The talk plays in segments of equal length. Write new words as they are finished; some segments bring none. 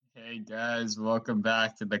Hey guys, welcome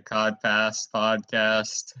back to the Codpast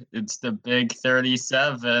podcast. It's the big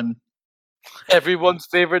 37. Everyone's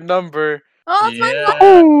favorite number. Oh, it's my Yeah,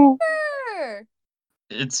 number!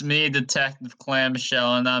 it's me, Detective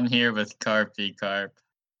Clamshell, and I'm here with Carpy Carp.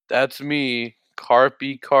 That's me,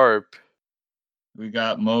 Carpy Carp. We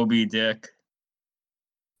got Moby Dick.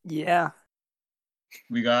 Yeah.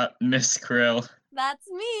 We got Miss Krill. That's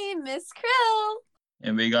me, Miss Krill.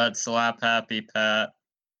 And we got Slap Happy Pat.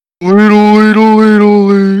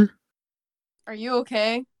 Lee. Are you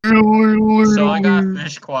okay? So I got a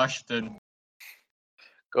fish question.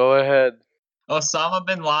 Go ahead. Osama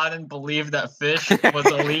bin Laden believed that fish was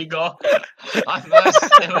illegal unless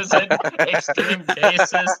it was in extreme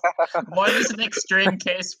cases. What is an extreme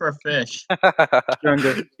case for fish?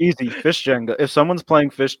 Jenga. Easy. Fish Jenga. If someone's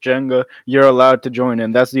playing Fish Jenga, you're allowed to join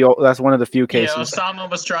in. That's one of the few Yeah, cases. Osama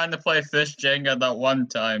was trying to play fish Jenga that one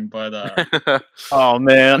time, but Oh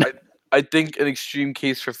man. I think an extreme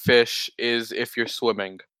case for fish is if you're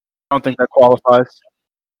swimming. I don't think that qualifies.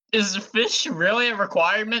 is fish really a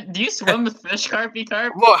requirement? Do you swim with fish, Carpy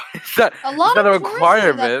Carp? Well, it's not A lot not of a tourists do that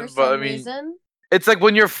requirement, for but some I mean, reason. it's like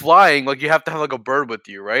when you're flying, like you have to have like a bird with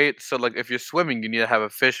you, right? So like if you're swimming, you need to have a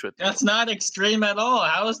fish with you. That's not extreme at all.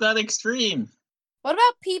 How is that extreme? What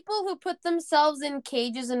about people who put themselves in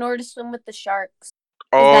cages in order to swim with the sharks?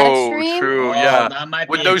 that Oh, extreme? true, Oh, yeah. that might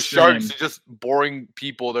With be those extreme. sharks, they're just boring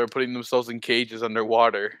people. They're putting themselves in cages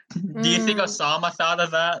underwater. Do you think Mm. Osama thought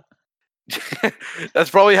of that? That's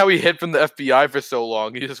probably how he hid from the FBI for so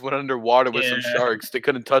long. He just went underwater with some Yeah. sharks. They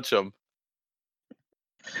couldn't touch him.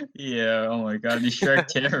 Yeah, oh my god, these shark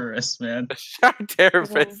terrorists, man. Shark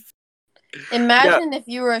terrorist. Imagine if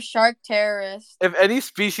you were a shark terrorist. If any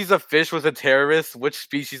species of fish was a terrorist, which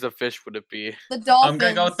species of fish would it be? The dolphins. I'm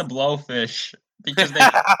gonna go with the blowfish. Because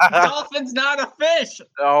dolphin's not a fish!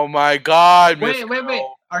 Oh my god, Miss Wait.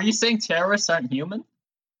 Girl. Are you saying terrorists aren't human?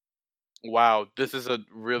 Wow, this is a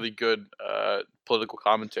really good political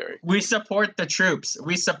commentary. We support the troops.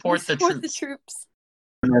 We support the troops.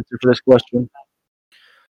 An answer for this question.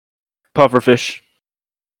 Pufferfish.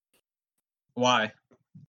 Why?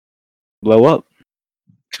 Blow up.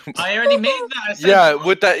 I already made that. I said Yeah,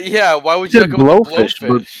 with that, yeah. Why would You you said go with blowfish,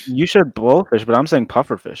 but you said blowfish, but I'm saying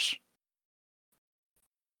pufferfish.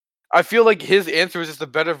 I feel like his answer is just a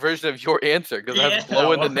better version of your answer because it has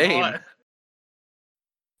blow in the name. what?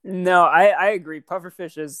 No, I agree.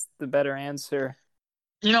 Pufferfish is the better answer.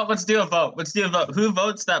 You know, let's do a vote. Who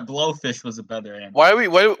votes that blowfish was a better answer? Why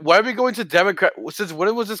are we going to Democrat? Since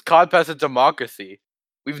when was this Codpast a democracy?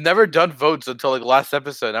 We've never done votes until like last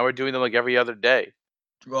episode. Now we're doing them like every other day.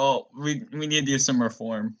 Well, we need to do some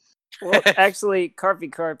reform. Well, actually, Carpy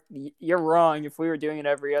Carp, you're wrong. If we were doing it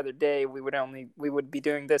every other day, we would be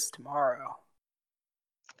doing this tomorrow.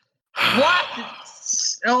 What?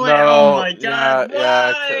 Oh, wait, No, oh my god!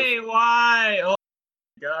 yeah, Why? Oh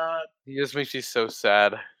my god! He just makes me so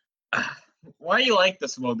sad. Why you like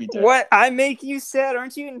this, Moby Dick? What? I make you sad?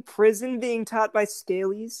 Aren't you in prison being taught by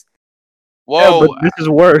Scalies? Whoa, Yeah, but this is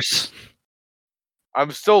worse.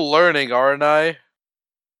 I'm still learning, aren't I?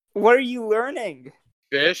 What are you learning?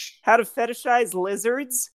 Fish, How to fetishize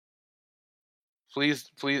lizards?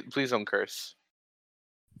 please don't curse.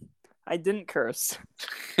 I didn't curse.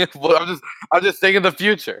 Well, I'm just thinking the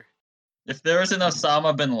future. If there was an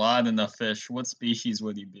Osama bin Laden of fish, what species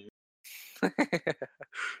would he be?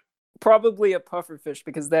 Probably a pufferfish,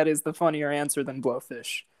 because that is the funnier answer than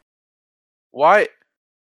blowfish. Why?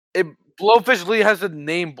 Blowfish literally has the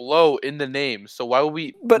name blow in the name, so why would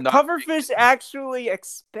we? But not pufferfish actually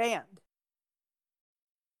expand.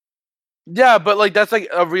 Yeah, but like that's like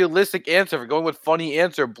a realistic answer. If we're going with funny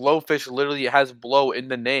answer, blowfish literally has blow in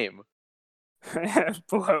the name.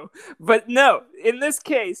 Blow. But no, in this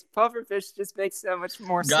case, pufferfish just makes so much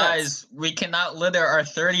more sense. Guys, we cannot litter our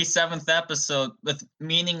 37th episode with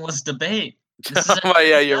meaningless debate. This is Oh,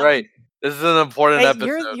 yeah, you're right. This is an important Hey,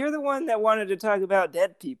 episode. you're the one that wanted to talk about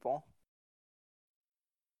dead people.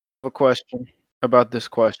 A question about this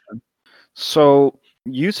question. So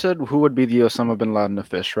you said who would be the Osama bin Laden of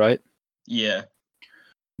fish, right? Yeah.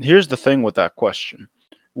 Here's the thing with that question.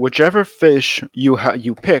 Whichever fish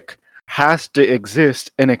you pick has to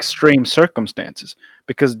exist in extreme circumstances,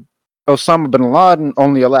 because Osama bin Laden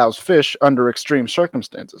only allows fish under extreme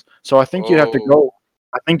circumstances. So I think you'd have to go.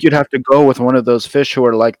 I think you'd have to go with one of those fish who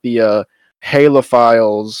are like the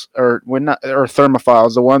halophiles or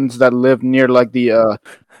thermophiles, the ones that live near like the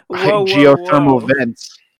geothermal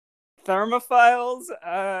vents. Thermophiles?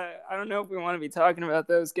 I don't know if we want to be talking about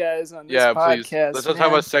those guys on this Yeah, please. podcast. Let's not talk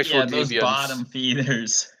about sexual Yeah, those deviants. bottom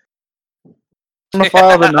feeders.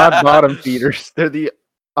 Thermophiles are not bottom feeders. They're the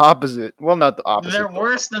Opposite. Well, not the opposite. They're but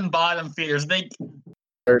worse than bottom feeders.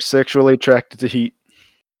 They're sexually attracted to heat.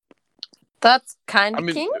 That's kind I of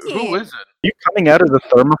mean, kinky. who isn't? You coming out of the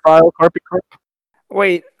thermophile, Carpy Carp?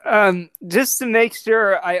 Wait, just to make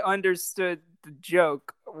sure I understood the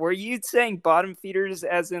joke, were you saying bottom feeders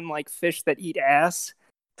as in like fish that eat ass?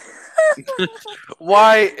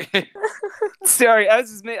 Why? Sorry, I was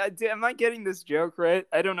just am I getting this joke right?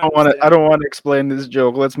 I don't know. I don't want to explain this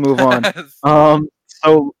joke. Let's move on.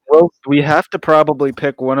 So we have to probably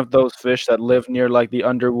pick one of those fish that live near like the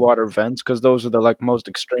underwater vents because those are the like most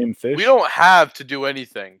extreme fish. We don't have to do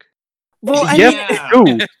anything. Well, I Yes, mean,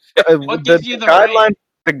 we do. What gives you the right?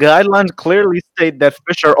 The guidelines clearly state that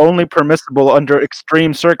fish are only permissible under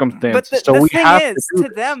extreme but circumstances. the we thing have is, to do to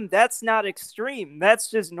this. them, that's not extreme. That's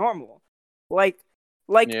just normal. Like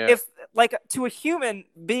Yeah. if like to a human,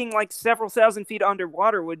 being like several thousand feet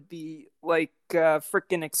underwater would be like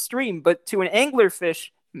freaking extreme, but to an anglerfish,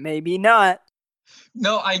 maybe not.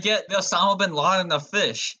 No, I get the Osama bin Laden of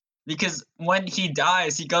fish. Because when he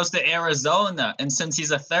dies, he goes to Arizona, and since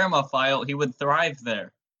he's a thermophile, he would thrive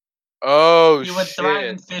there. Oh, He would thrive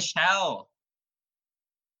in shit. fish hell.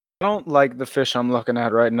 I don't like the fish I'm looking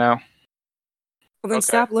at right now. Well, then Okay.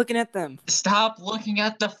 stop looking at them. Stop looking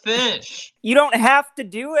at the fish. You don't have to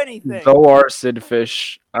do anything. Zoarcid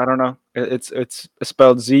fish. I don't know. It's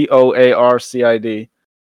spelled Zoarcid.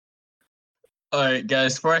 Alright,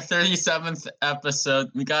 guys, for our 37th episode,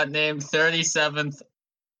 we got named 37th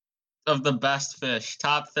of the best fish.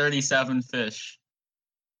 Top 37 fish.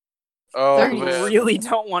 Oh, I 30. man. really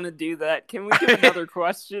don't want to do that. Can we do another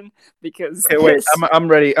question? Because Okay, wait. this- I'm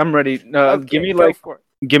ready. I'm ready. Okay, Give me go for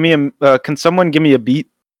it. give me a. Can someone give me a beat?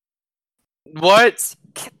 What?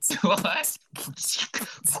 What?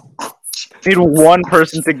 Need one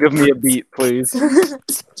person to give me a beat, please.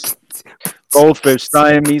 Goldfish,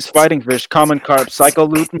 Siamese fighting fish, common carp,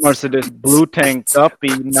 cyclolute mercedes, blue tank, guppy,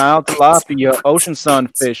 Nile tilapia, ocean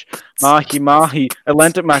sunfish, mahi,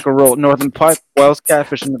 Atlantic mackerel, northern pike, Wells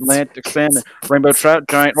catfish, and Atlantic salmon, rainbow trout,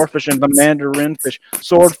 giant oarfish, and the mandarin fish,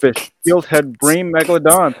 swordfish, steelhead, bream,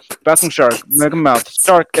 megalodon, basking shark, megamouth,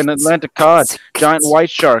 shark, and Atlantic cod, giant white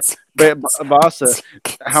shark, bassa.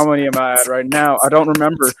 How many am I at right now? I don't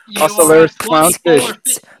remember. You are Ocellaris, at 24 clownfish,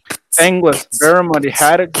 fish. Anglers, barramundi,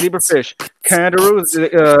 haddock, zebrafish, kangaroo,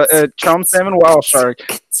 chum salmon, wild shark,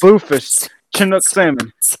 bluefish, chinook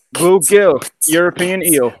salmon, bluegill, European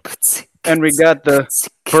eel, and we got the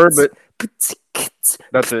burbot.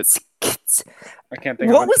 That's it. I can't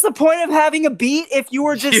think What of was the point of having a beat if you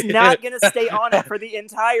were just not gonna stay on it for the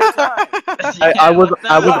entire time? I was what the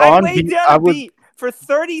I was hell? I on laid beat. down I a was beat for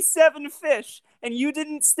 37 fish, and you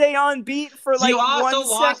didn't stay on beat for like You also 1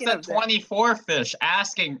 lost second at of that. 24 fish,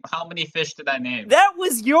 asking how many fish did I name? That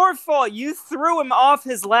was your fault. You threw him off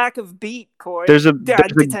his lack of beat, Coy. there's a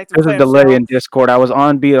Detective there's a Clam delay Shell. in Discord. I was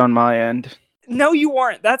on beat on my end. No, you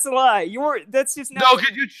weren't. That's a lie. You were. That's just not. No,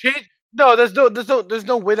 because you changed. No, there's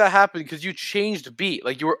no way that happened because you changed beat.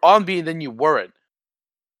 Like you were on beat and then you weren't.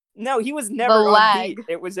 No, he was never on lag. beat.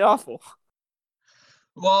 It was awful.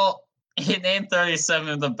 Well, he named 37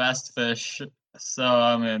 of the best fish, so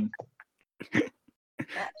I mean,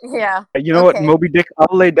 Yeah. You know what, Okay. Moby Dick?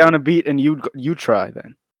 I'll lay down a beat and you try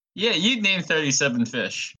then. yeah, you named 37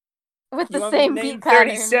 fish. With You the want me to same name beat pattern.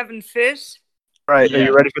 37 fish. All right, are Yeah.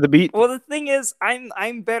 you ready for the beat? Well, the thing is,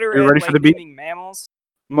 I'm better Are you at ready for like the beat? naming mammals.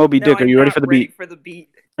 Moby No, Dick, are I'm you ready not for the ready beat? For the beat.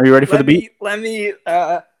 Are you ready for the beat? Let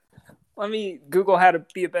me Google how to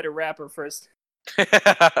be a better rapper first.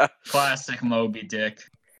 Classic Moby Dick.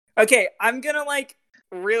 Okay, I'm gonna like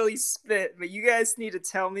really spit, but you guys need to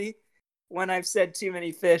tell me when I've said too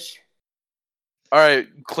many fish. All right,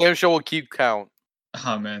 Clamshell will keep count.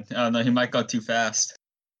 Oh man, oh no, he might go too fast.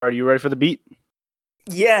 Are you ready for the beat?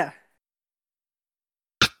 Yeah.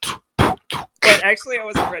 But actually, I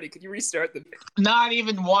wasn't ready. Could you restart the beat? Not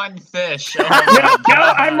even one fish. Oh No, my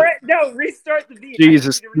God. I'm ready. No, restart the beat.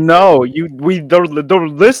 Jesus, I need to restart. no! The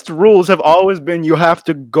list rules have always been you have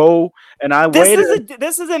to go, and I waited.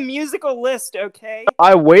 This is a musical list, okay?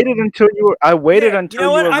 I waited until you were. I waited Yeah, until you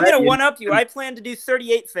know what? were I'm gonna ready. one up you. I plan to do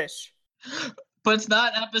 38 fish. But it's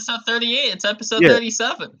not episode 38, it's episode Yeah.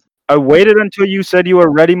 37. I waited until you said you were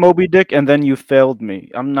ready, Moby Dick, and then you failed me.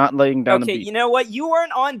 I'm not laying down Okay, a beat. you know what? You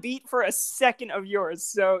weren't on beat for a second of yours,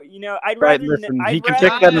 so I'd Right, rather listen, he I'd can rather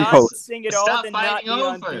fix that in not post. sing it all Stop than not fighting be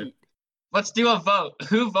on over. beat. Let's do a vote.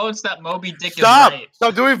 Who votes that Moby Dick Stop! is right?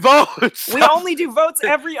 Stop doing votes. We Stop. only do votes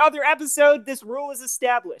every other episode. This rule is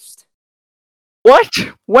established. What?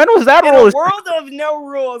 When was that In rule? a world of no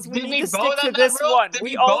rules, we Did need we to stick vote to on that this rule? one. Did We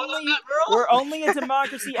we vote on only that rule? we're only a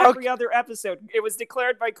democracy every other episode. It was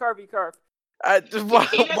declared by Carvey Carf. Why,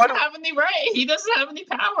 He doesn't have any right. He doesn't have any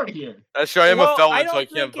power here. That's true. I am well, a felon, I don't so I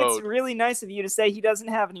can't think vote. it's really nice of you to say he doesn't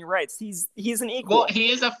have any rights. He's an equal. Well,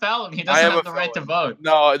 he is a felon. He I doesn't am have a the right to felon. vote.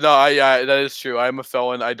 No, that is true. I am a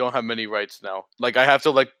felon. I don't have many rights now. Like I have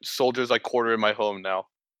to soldiers quarter in my home now.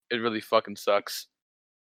 It really fucking sucks.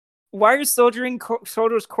 Why are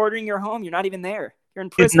soldiers quartering your home? You're not even there. You're in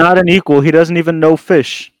He's prison. not an equal. He doesn't even know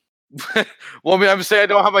fish. Well, I mean, I'm saying I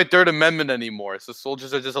don't have my Third Amendment anymore, so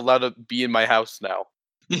soldiers are just allowed to be in my house now.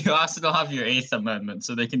 You also don't have your Eighth Amendment,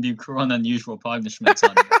 so they can do cruel and unusual punishments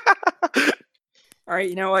on you. All right,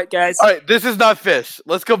 you know what, guys? All right, this is not fish.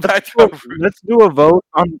 Let's go back to Let's do a vote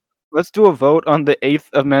on. Let's do a vote on the Eighth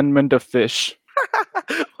Amendment of fish.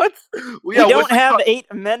 what? We don't have 8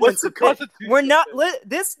 amendments. the of fish. Constitution We're not.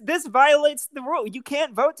 say? This violates the rule. You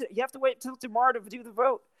can't vote. You have to wait till tomorrow to do the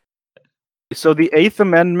vote. So the Eighth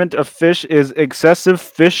Amendment of fish is excessive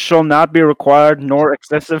fish shall not be required, nor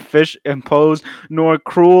excessive fish imposed, nor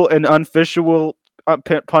cruel and unfishable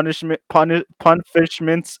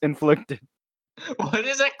punishments inflicted. What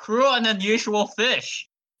is a cruel and unusual fish?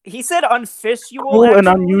 He said unfishable. Cruel and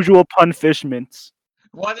actually. unusual punishments.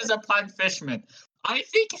 What is a punishment? I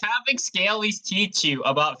think having Scalies teach you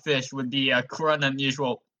about fish would be a cruel and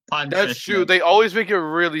unusual punishment. That's true. They always make it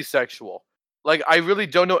really sexual. Like I really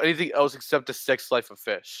don't know anything else except the sex life of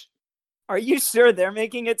fish. Are you sure they're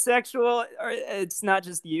making it sexual, or it's not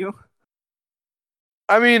just you?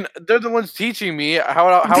 I mean, they're the ones teaching me. How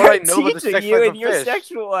would I know about the sex you life and of you're fish?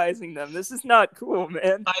 sexualizing them. This is not cool,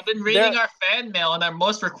 man. I've been reading our fan mail, and our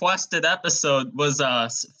most requested episode was a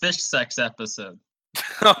fish sex episode.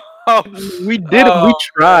 We did. We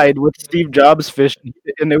tried with Steve Jobs fish,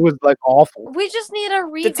 and it was awful. We just need a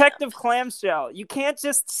revamp. Detective Clamshell. You can't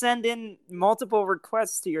just send in multiple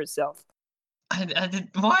requests to yourself. I did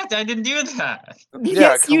what? I didn't do that.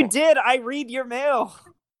 Yes, come you on. did. I read your mail.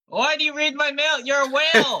 Why do you read my mail? You're a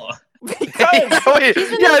whale. Because Wait,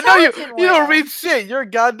 He's an yeah, no, you intelligent don't whale. read shit. You're a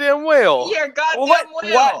goddamn whale. You're a goddamn What-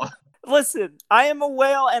 whale. listen, I am a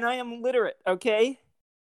whale and I am literate. Okay,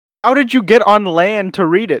 How did you get on land to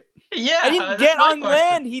read it? Yeah, I didn't that's get my on question.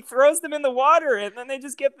 land. He throws them in the water, and then they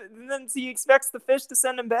just get. And then he expects the fish to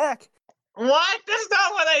send him back. What? That's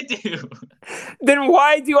not what I do. Then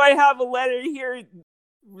why do I have a letter here?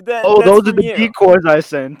 That's Those are from the you? decoys I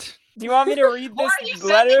sent. Do you want me to read Why are you this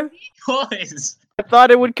letter? sending decoys? I thought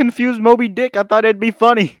it would confuse Moby Dick. I thought it'd be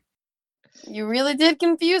funny. You really did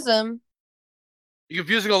confuse him. You're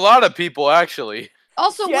confusing a lot of people, actually.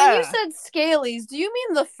 Also, when Yeah. you said scalies, do you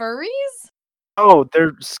mean the furries? Oh,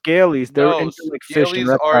 they're scalies. They're No, into fish and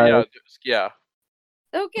scalies are reptiles. yeah.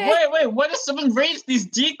 Okay. Wait, what if someone reads these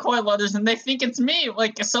decoy letters and they think it's me?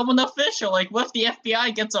 Like, someone official? Like, what if the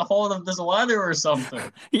FBI gets a hold of this letter or something?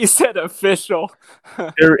 You said official.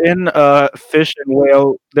 They're in fish and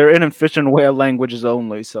whale. They're in fish and whale languages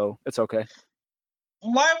only, so it's okay.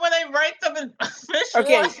 Why would I write them in fish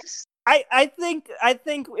Okay. letters? I think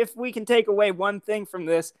if we can take away one thing from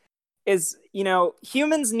this is,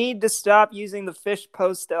 humans need to stop using the fish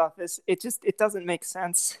post office. It doesn't make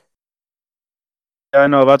sense. Yeah, I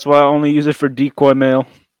know. That's why I only use it for decoy mail.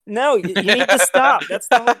 No, you need to stop. That's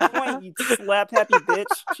the whole point. You slap happy bitch.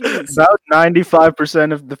 Jeez. About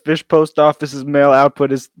 95% of the fish post office's mail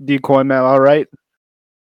output is decoy mail. All right.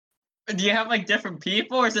 Do you have, like, different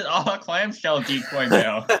people, or is it all clamshell decoy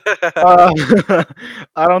mail?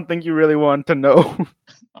 I don't think you really want to know.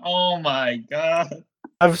 Oh my god.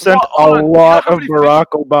 I've sent Well, hold a on. lot How of many Barack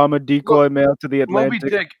Obama decoy mail to the Moby Atlantic.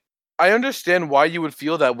 Dick, I understand why you would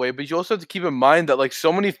feel that way, but you also have to keep in mind that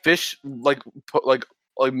so many fish like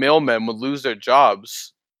mailmen would lose their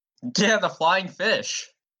jobs. Yeah, the flying fish.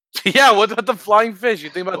 Yeah, what about the flying fish? You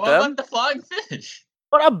think about What them? about the flying fish?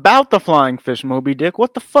 What about the flying fish, Moby Dick?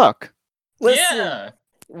 What the fuck? Listen, Yeah.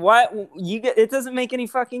 what it doesn't make any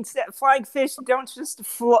fucking sense. Flying fish don't just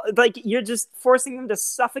you're just forcing them to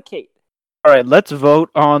suffocate. All right, let's vote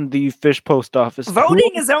on the fish post office.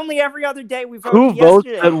 Voting is only every other day. We voted Who votes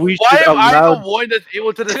yesterday. that we Why should am I allow? the one that's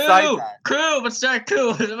able to decide Coup! that? Coup! Let's start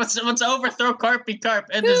coup! Let's overthrow Carpy Carp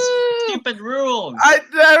and his Coup! stupid rules! I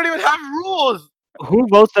don't even have rules. Who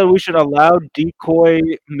votes that we should allow decoy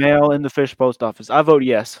mail in the fish post office? I vote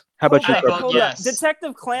yes. How about you? I Kirk? vote Hold yes. on.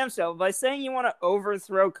 Detective Clamshell, by saying you want to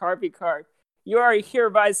overthrow Carpy Carp, you are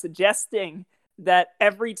hereby suggesting that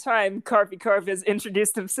every time Carpy Carp has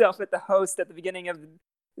introduced himself at the host at the beginning of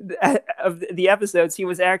the episodes, he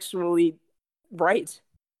was actually right.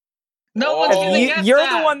 No one's Oh. gonna get You're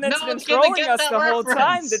that. the one that's No been one's gonna trolling get us that the whole time,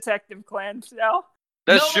 reference. Detective Clamshell.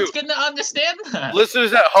 That's no true. one's gonna understand that.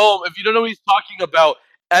 Listeners at home, if you don't know what he's talking about,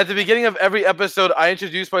 at the beginning of every episode, I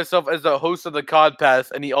introduce myself as the host of the Codpast,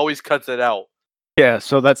 and he always cuts it out. Yeah,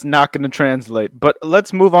 so that's not going to translate. But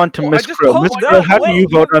let's move on to Well, I Miss just Krill. told Miss you- Krill, how do you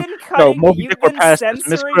vote on? You've been No, cutting. Moby You've Dick, we're been past this.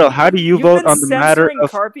 Miss censoring. Krill, how do you You've vote been on the matter censoring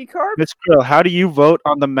of Carpy Carp. Miss Krill? How do you vote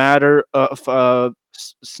on the matter of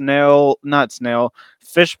not snail,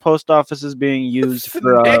 fish post offices being used for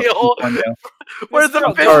Snail? decoy mail? Where's Miss the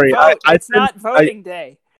Girl, fish? don't Sorry, vote. I It's send- not voting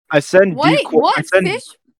day. I send Wait, decoy. I what send. fish?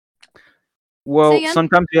 Say Well, again?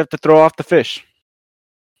 sometimes you have to throw off the fish.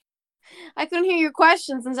 I couldn't hear your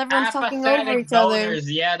question since everyone's talking over Apathetic each other. voters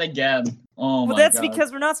yet again. Oh Well, my that's god.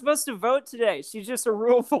 because we're not supposed to vote today. She's just a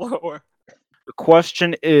rule follower. The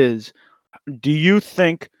question is, do you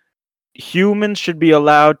think humans should be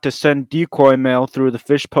allowed to send decoy mail through the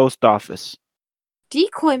fish post office?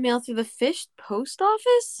 Decoy mail through the fish post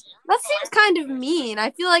office? That seems kind of mean.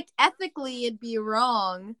 I feel like ethically it'd be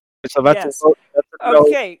wrong. So that's Yes. a vote. That's a no.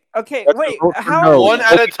 Okay, That's a wait. vote for How? no. One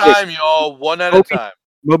at a Moby Dick. time, y'all. One at a Moby- time.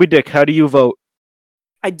 Moby Dick, how do you vote?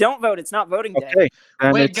 I don't vote. It's not voting day. Okay,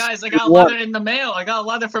 then Wait, it's guys, I got a 2-1. letter in the mail. I got a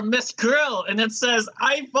letter from Miss Krill, and it says,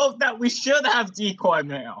 I vote that we should have decoy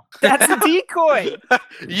mail. That's a decoy.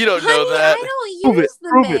 You don't know Honey, that. I don't Prove it, use the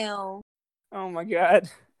prove it. mail. Oh my god.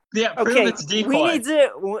 Yeah, prove Okay, it's decoy. If we need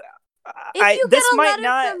to. you This get a might letter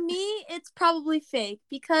not. from me, it's probably fake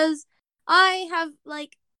because I have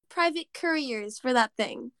like private couriers for that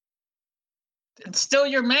thing. It's still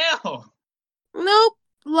your mail. Nope,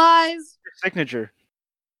 lies. Your signature.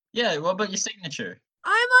 Yeah, what about your signature?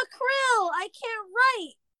 I'm a krill. I can't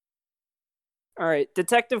write. All right,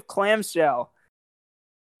 Detective Clamshell.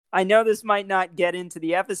 I know this might not get into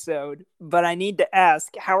the episode, but I need to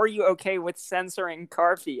ask: how are you okay with censoring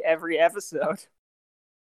Carfy every episode?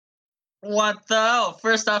 What the hell?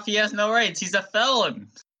 First off, he has no rights. He's a felon.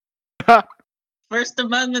 First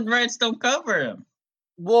Amendment rights don't cover him.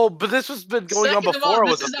 Well, but this has been going on Second of before.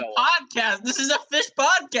 all, With this is the a podcast. This is a fish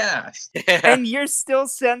podcast. Yeah. And you're still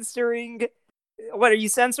censoring. What are you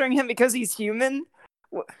censoring him because he's human?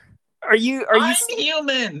 Are you? I'm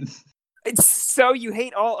human. So you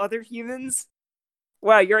hate all other humans?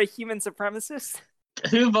 Wow, you're a human supremacist.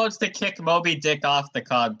 Who votes to kick Moby Dick off the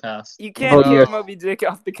Codpast? You can't vote kick yes. Moby Dick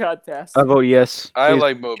off the Codpast. I vote yes. I Please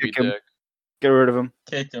like Moby kick him. Dick. Get rid of him.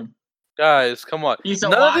 Kick him. Guys, come on. He's a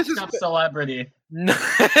None of this washed up is celebrity. None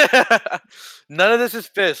of this is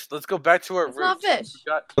fish. Let's go back to our It's roots. not fish. We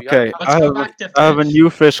got- Okay, Let's I go have, back to I have a fish. new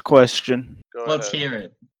fish question. Go Let's ahead. hear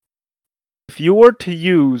it. If you were to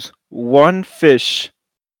use one fish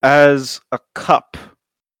as a cup,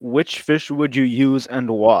 which fish would you use and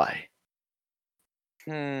why?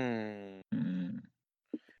 Hmm. Hmm.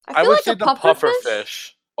 I feel would like say a the puffer puffer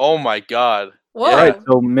fish. Oh my god. Whoa. Yeah. Alright,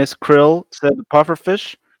 so Miss Krill said the puffer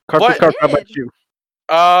fish. Carpy What? Carp, how about Did. you?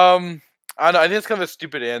 I don't know. I think it's kind of a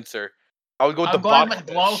stupid answer. I would go with I'm the going box with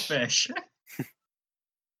blowfish.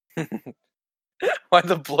 Why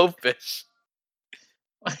the blowfish?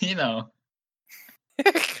 You know,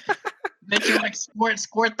 they can like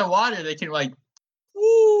squirt the water. They can like,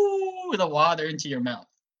 woo, the water into your mouth.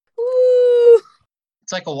 Ooh.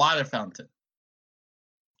 It's like a water fountain.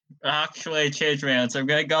 Actually, I changed my answer. I'm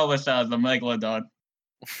gonna go with the megalodon.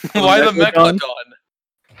 Why the Megalodon? megalodon?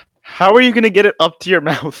 How are you gonna get it up to your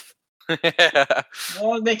mouth?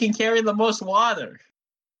 Well, they can carry the most water.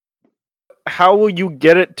 How will you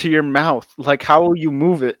get it to your mouth? Like, how will you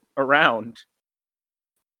move it around?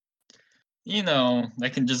 You know, they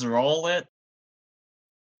can just roll it.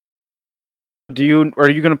 Are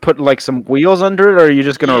you gonna put like some wheels under it, or are you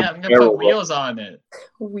just gonna? Yeah, I'm gonna barrel put roll? wheels on it.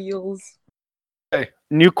 Wheels. Okay,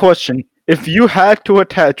 new question. If you had to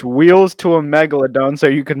attach wheels to a megalodon so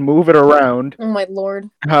you can move it around, Oh my lord.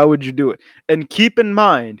 how would you do it? And keep in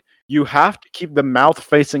mind, you have to keep the mouth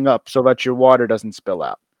facing up so that your water doesn't spill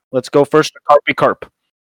out. Let's go first to Carpy Carp.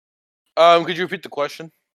 Could you repeat the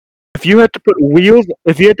question? If you had to put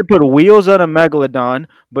wheels on a megalodon,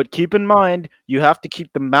 but keep in mind you have to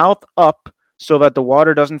keep the mouth up so that the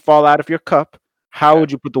water doesn't fall out of your cup, how Okay.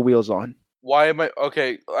 would you put the wheels on? Why am I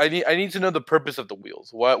okay? I need to know the purpose of the wheels.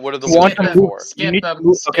 What are the You want wheels to to move- for? You Skip need to them,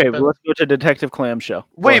 move- skip okay, them. let's go to Detective Clamshell. Go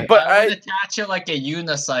Wait, ahead. but I would attach it like a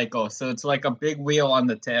unicycle, so it's like a big wheel on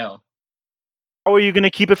the tail. How are you going to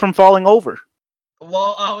keep it from falling over?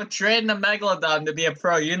 Well, I would train the megalodon to be a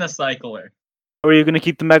pro unicycler. How are you going to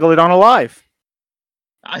keep the megalodon alive?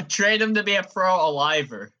 I'd train him to be a pro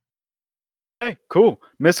aliver. Okay, cool.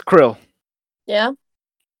 Miss Krill. Yeah.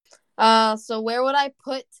 So where would I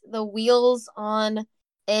put the wheels on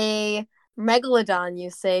a megalodon, you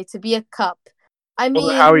say, to be a cup? I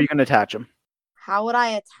mean, How are you going to attach them? how would I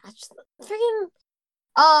attach them?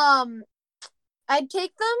 Freaking, I'd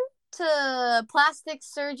take them to plastic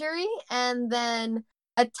surgery and then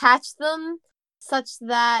attach them such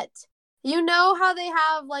that You know how they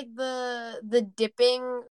have like the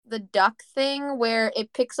dipping the duck thing where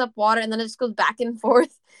it picks up water and then it just goes back and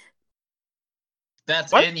forth?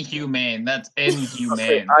 That's What? inhumane. That's Okay,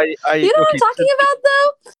 inhumane. You know what I'm talking about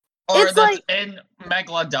though? Or It's that's like in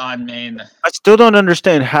Megalodon main. I still don't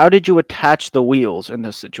understand. How did you attach the wheels in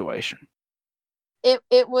this situation?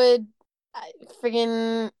 it would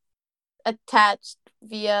friggin' attached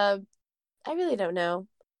via I really don't know.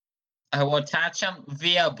 I will attach them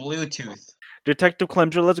via Bluetooth. Detective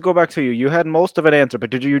Clemger, let's go back to you. You had most of an answer,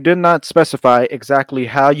 but you did not specify exactly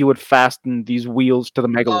how you would fasten these wheels to the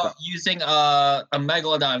Megalodon. Using a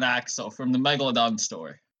Megalodon axle from the Megalodon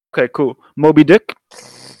store. Okay, cool. Moby Dick,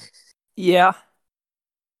 Yeah,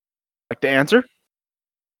 like the answer?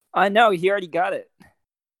 I know. He already got it.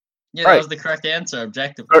 Yeah, that Right. was the correct answer,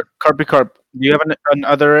 objectively. Carpy Carp, do you have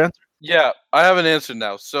another answer? Yeah, I have an answer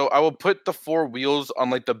now. So I will put the 4 wheels on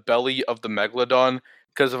like the belly of the megalodon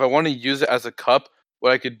because if I want to use it as a cup,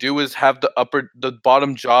 what I could do is have the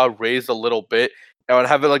bottom jaw raised a little bit, and I would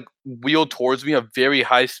have it like wheel towards me at very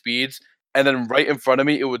high speeds, and then right in front of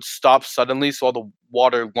me it would stop suddenly, so all the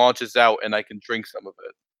water launches out and I can drink some of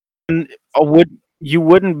it. And you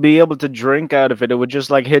wouldn't be able to drink out of it? It would just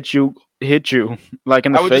like hit you like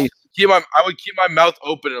in the I would face. just keep my mouth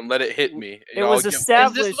open and let it hit me. It was Is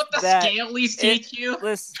established this what the that scalies teach you?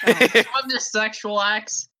 listen, On their sexual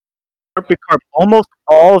acts? Carpy Carp, almost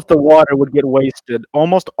all of the water would get wasted.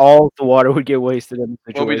 Almost all of the water would get wasted in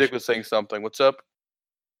the Moby Dick situation. was saying something. What's up?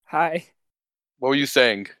 hi. What were you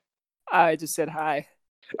saying? I just said hi.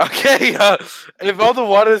 Okay, if all the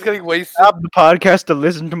water is getting wasted. Stop the podcast to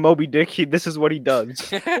listen to Moby Dick. This is what he does.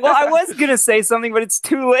 Well, I was gonna say something, but it's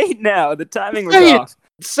too late now. The timing was Say it. off.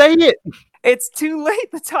 Say it. It's too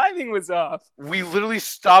late. The timing was off. We literally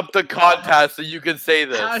stopped the Codpast so you could say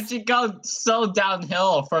this. How'd you go so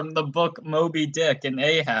downhill from the book Moby Dick and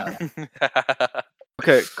Ahab?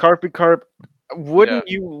 Okay, Carpy Carp, wouldn't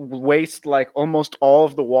you waste like almost all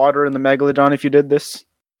of the water in the Megalodon if you did this?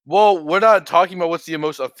 Well, we're not talking about what's the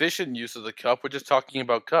most efficient use of the cup. We're just talking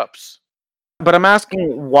about cups. But I'm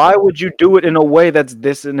asking, why would you do it in a way that's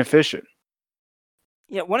this inefficient?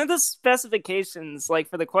 Yeah, one of the specifications, like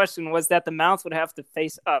for the question, was that the mouth would have to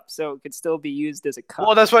face up, so it could still be used as a cup.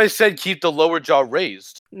 Well, that's why I said keep the lower jaw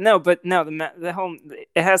raised. No, the whole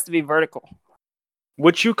it has to be vertical.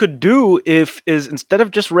 What you could do is instead of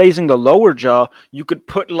just raising the lower jaw, you could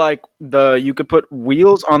put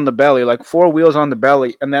wheels on the belly, like 4 wheels on the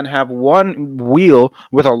belly, and then have one wheel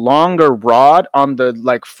with a longer rod on the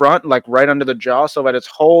like front, like right under the jaw, so that its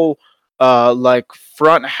whole like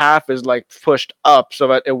front half is like pushed up so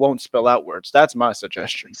that it won't spill outwards. That's my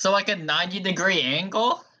suggestion. So like a 90-degree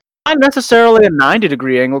angle? Not necessarily a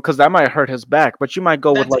 90-degree angle because that might hurt his back, but you might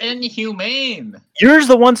go with That's like inhumane. you're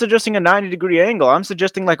the one suggesting a 90-degree angle. I'm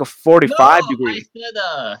suggesting like a 45 degree.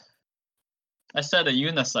 I said a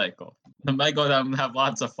unicycle. The Megalodon have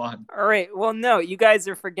lots of fun. All right. Well, no, you guys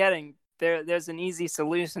are forgetting. There's an easy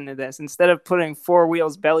solution to this. Instead of putting 4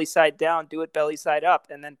 wheels belly side down, do it belly side up,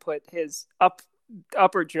 and then put his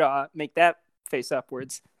upper jaw, make that face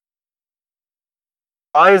upwards.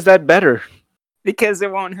 Why is that better? Because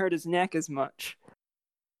it won't hurt his neck as much.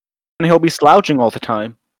 And he'll be slouching all the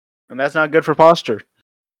time, and that's not good for posture.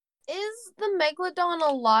 Is the Megalodon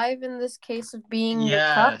alive in this case of being the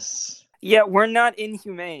cup? Yes. Yeah, we're not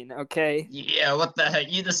inhumane, okay? Yeah, what the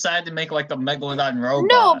heck? You decided to make like the Megalodon robot.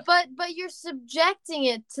 No, but you're subjecting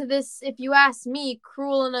it to this, if you ask me,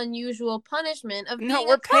 cruel and unusual punishment of being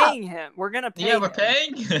we're a cup. paying him. We're gonna pay Yeah, him. we're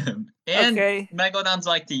paying him. And Okay. Megalodon's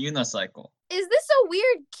like the unicycle. Is this a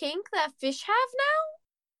weird kink that fish have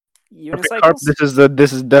now? Unicycles?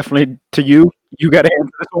 This is definitely to you. You gotta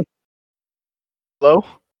answer this one. Hello?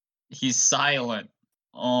 He's silent.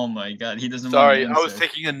 Oh my god, he doesn't Sorry, want to I was answer.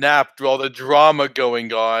 taking a nap through all the drama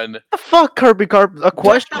going on. What the fuck, Kirby Carp? A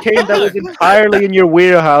question came that was entirely in your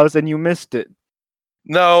wheelhouse and you missed it.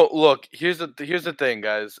 No, look, here's the thing,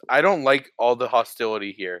 guys. I don't like all the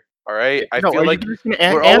hostility here. All right, I No, feel are you like just gonna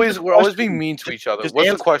we're answer the always question? being mean to each other. Just What's the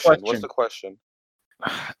answer the question? What's question. the question?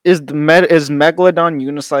 Is Megalodon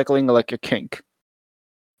unicycling like a kink?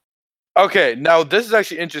 Okay, now this is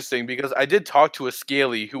actually interesting because I did talk to a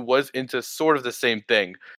scaly who was into sort of the same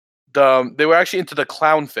thing. They were actually into the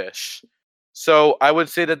clownfish. So I would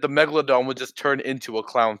say that the megalodon would just turn into a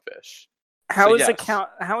clownfish. How is yes. a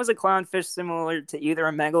clownfish similar to either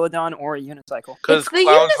a megalodon or a unicycle? Because It's the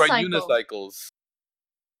clowns ride unicycle. unicycles.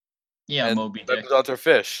 Yeah, And Moby Dick. megalodons are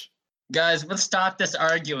fish. Guys, let's stop this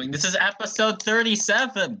arguing. This is episode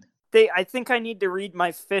 37. I think I need to read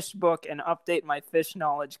my fish book and update my fish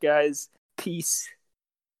knowledge, guys. Peace.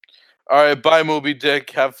 All right, bye, Moby Dick.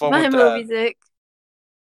 Have fun Bye, with that. Moby Dick.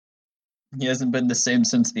 He hasn't been the same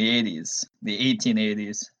since the 80s, the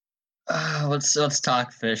 1880s. Let's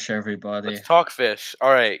talk fish, everybody. Let's talk fish.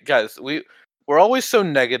 All right, guys. We're always so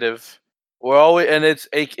negative. We're always, and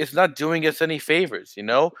it's not doing us any favors.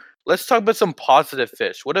 Let's talk about some positive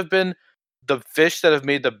fish. What have been the fish that have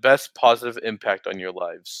made the best positive impact on your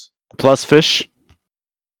lives? Plus fish.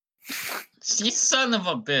 You son of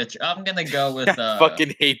a bitch. I'm gonna go with I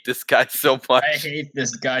fucking hate this guy so much. I hate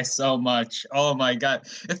this guy so much. Oh my god.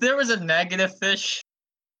 If there was a negative fish,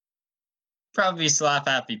 probably Slap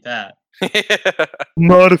Happy Pat.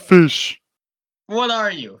 Not a fish. What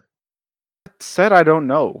are you? Said I don't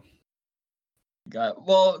know. God.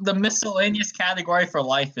 Well, the miscellaneous category for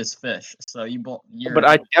life is fish. So you're But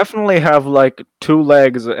I definitely have like 2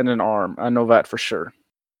 legs and an arm. I know that for sure.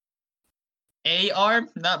 a arm,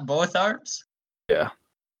 not both arms. Yeah.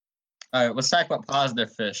 All right, let's talk about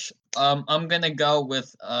positive fish. I'm gonna go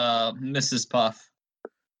with Mrs. Puff.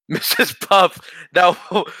 Mrs. Puff. Now,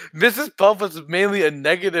 Mrs. Puff was mainly a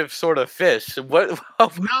negative sort of fish. What?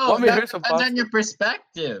 No, me hear that's some on your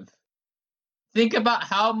perspective. Think about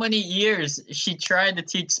how many years she tried to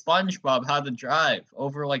teach SpongeBob how to drive.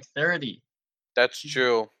 Over like 30. That's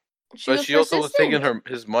true. She But was she also was taking persistent.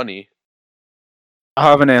 his money. I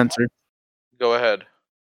have an answer. Go ahead.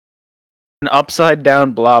 An upside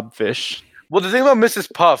down blobfish. Well, the thing about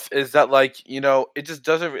Mrs. Puff is that, it just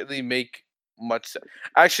doesn't really make much sense.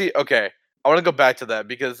 Actually, okay, I want to go back to that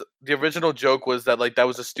because the original joke was that, that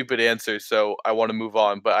was a stupid answer, so I want to move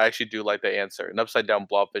on, but I actually do like the answer. An upside down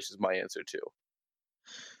blobfish is my answer, too.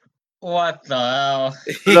 What the hell?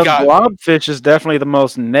 He The got me. blobfish is definitely the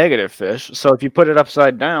most negative fish. So if you put it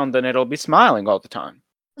upside down, then it'll be smiling all the time.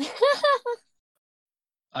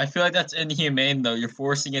 I feel like that's inhumane, though. You're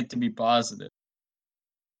forcing it to be positive.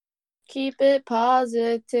 Keep it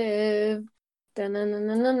positive.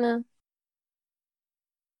 Da-na-na-na-na-na.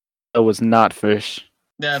 That was not fish.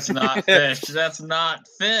 That's not fish. That's not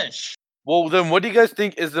fish. Well, then what do you guys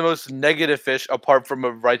think is the most negative fish apart from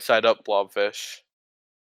a right side up blobfish?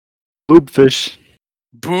 Bloobfish.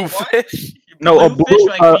 Boobfish? No, a Blue fish, blue-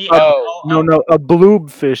 like oh. No, a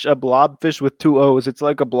bloobfish. A blobfish with 2 O's. It's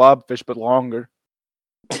like a blobfish, but longer.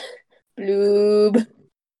 Bloob.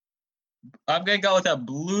 I'm gonna go with a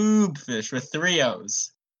bloob fish with 3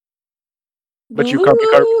 O's. But you can't be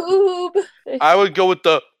Bloob. I would go with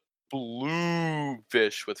the blue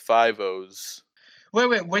fish with 5 O's.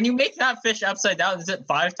 Wait. When you make that fish upside down, is it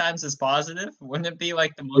 5 times as positive? Wouldn't it be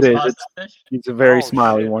like the most is. positive fish? He's a very Oh,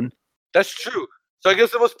 smiley shit. one. That's true. So I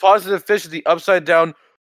guess the most positive fish is the upside down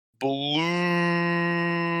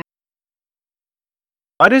blue.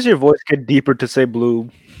 Why does your voice get deeper to say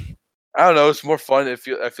blue? I don't know. It's more fun. I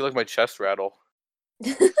feel like my chest rattle.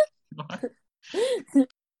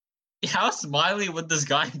 How smiley would this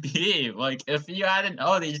guy be? Like, if you had an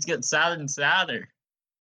O, they just get sadder and sadder.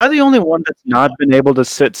 I'm the only one that's not been able to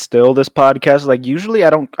sit still this podcast. Like usually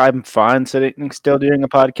I'm fine sitting still during a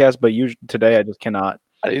podcast, but usually today I just cannot.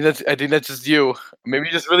 I think that's just you. Maybe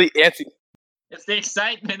you're just really antsy. It's the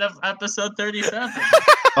excitement of episode 37.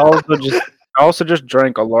 I also just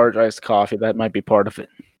drank a large iced coffee. That might be part of it.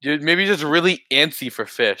 Maybe you're just really antsy for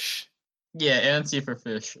fish. Yeah, antsy for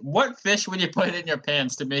fish. What fish would you put in your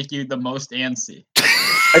pants to make you the most antsy?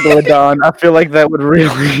 Megalodon. I feel like that would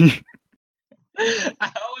really.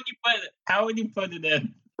 How would you put it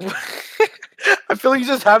in? I feel like you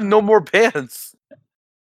just have no more pants.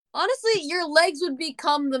 Honestly, your legs would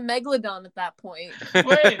become the megalodon at that point.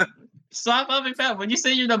 Wait, stop having fat. When you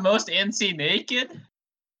say you're the most antsy naked?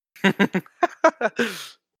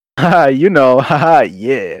 You know, haha,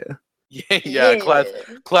 yeah. yeah.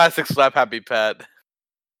 Classic slap happy Pat.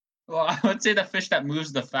 Well, I would say the fish that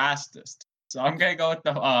moves the fastest. So I'm gonna go with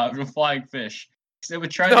the flying fish. Because it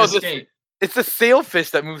would try to escape. It's the sailfish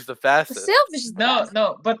that moves the The fastest. sailfish is the best.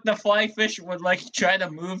 No, but the flying fish would like try to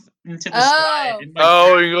move into the sky. And, like,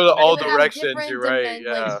 Oh, you go to all They would have directions. different You're right.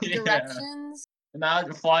 Yeah. Like, directions. and I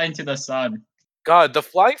would fly into the sun. God, the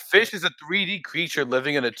flying fish is a 3D creature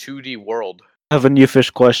living in a 2D world. I have a new fish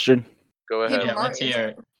question. Go ahead. Yeah, let's hear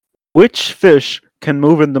it. Which fish can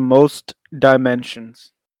move in the most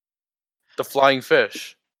dimensions? The flying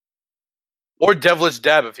fish. Or Devilish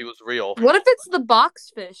Dab if he was real. What if it's the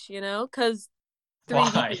box fish, Because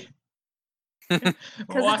Why? Because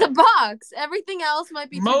Why? it's a box. Everything else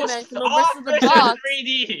might be Most two-dimensional. all This is the fish are box.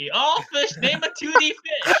 3D. All fish. Name a 2D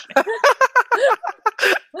fish.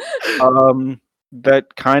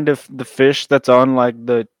 That kind of the fish that's on like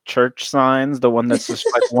the church signs, the one that's just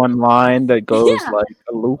like one line that goes Yeah. like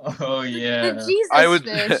a loop. Oh yeah. The Jesus I would-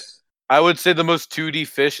 fish. I would say the most 2D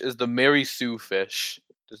fish is the Mary Sue fish.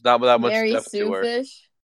 There's not that much Mary depth Sue to her. fish.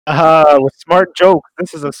 With smart jokes.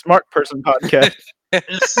 This is a smart person podcast.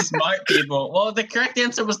 It's smart people. Well, the correct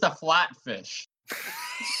answer was the flatfish.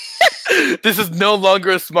 This is no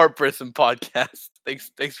longer a smart person podcast.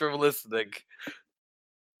 Thanks for listening.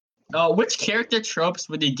 Which character tropes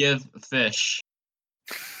would you give fish?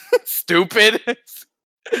 Stupid.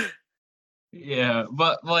 Yeah,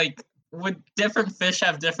 but like, would different fish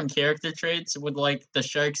have different character traits? Would like the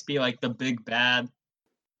sharks be like the big bad?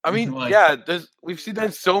 I mean, Like- yeah, we've seen that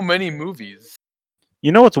in so many movies.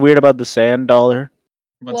 You know what's weird about the sand dollar?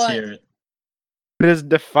 Let's What? hear it. It is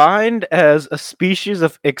defined as a species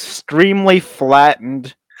of extremely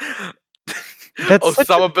flattened. That's such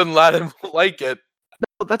Osama bin Laden will like it.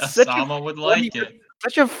 That's such a Osama would funny- like it.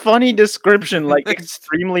 such a funny description, like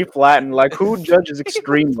extremely flattened. Like who judges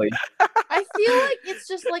extremely? I feel like it's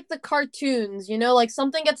just like the cartoons, like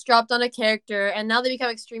something gets dropped on a character and now they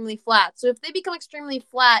become extremely flat. So if they become extremely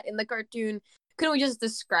flat in the cartoon, couldn't we just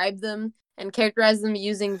describe them and characterize them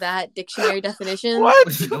using that dictionary definition? What?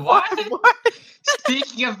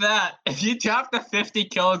 Speaking of that, if you dropped a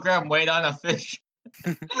 50-kilogram weight on a fish,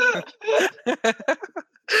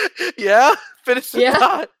 Yeah, finish the Yeah.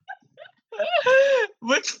 thought.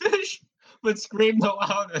 which fish would scream the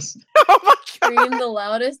loudest? Oh my Scream the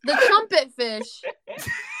loudest? The trumpet fish.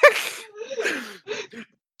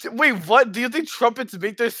 god. Wait, what? Do you think trumpets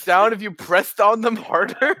make their sound if you pressed on them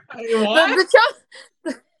harder? What?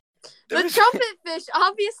 The trumpet fish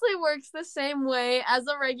obviously works the same way as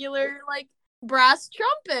a regular brass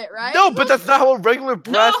trumpet, right? No, but that's not how a regular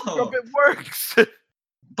brass No. trumpet works.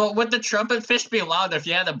 But would the trumpet fish be louder if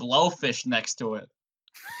you had a blowfish next to it?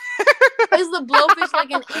 Is the blowfish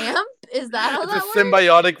like an amp? Is that how It's that a works?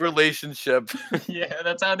 symbiotic relationship. Yeah,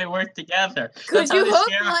 that's how they work together. Could That's you how they hook,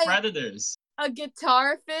 scare off like- predators. A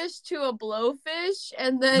guitar fish to a blowfish,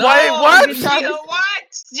 and then No, Wait, what? a guitar You know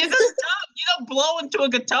what? You just don't. You don't blow into a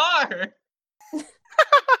guitar.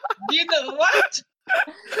 You know what?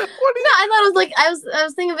 No, I thought it was like I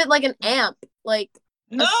was thinking of it like an amp, like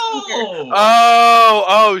No.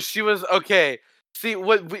 Oh, she was okay. See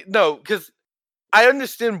because I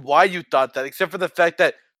understand why you thought that, except for the fact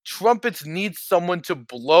that trumpets need someone to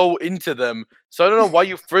blow into them. So I don't know why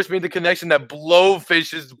you first made the connection that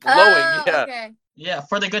blowfish is blowing. Oh, Yeah. okay. Yeah,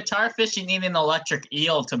 for the guitar fish, you need an electric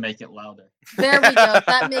eel to make it louder. There we go.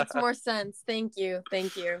 That makes more sense. Thank you.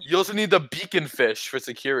 You also need the beacon fish for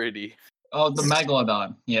security. Oh, the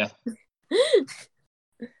megalodon. Yeah.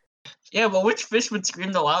 Yeah, but which fish would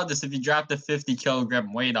scream the loudest if you dropped a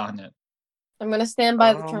 50-kilogram weight on it? I'm gonna stand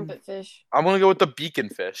by the Um, trumpet fish. I'm gonna go with the beacon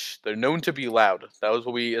fish. They're known to be loud. That was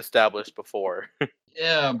what we established before.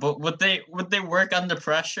 Yeah, but would they work under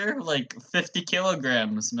pressure? Like 50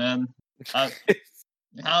 kilograms, man. I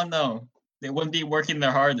don't know. They wouldn't be working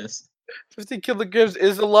their hardest. 50 kilograms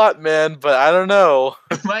is a lot, man, but I don't know.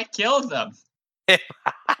 It might kill them.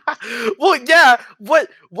 Well, yeah. What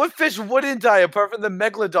fish wouldn't die apart from the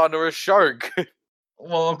megalodon or a shark?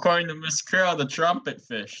 Well, according to Miss Krill, the trumpet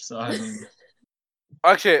fish. So I mean,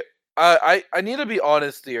 Actually, I need to be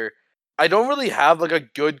honest here. I don't really have like a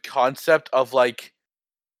good concept of like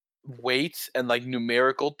weights and like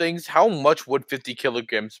numerical things. How much would 50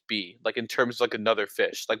 kilograms be like in terms of like another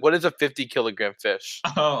fish? Like, what is a 50-kilogram fish?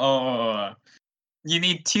 you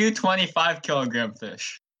need two 25-kilogram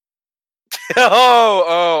fish.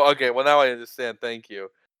 Okay. Well, now I understand. Thank you.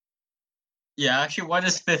 Yeah, actually, what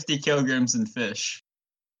is 50 kilograms in fish?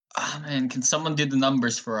 Oh man, can someone do the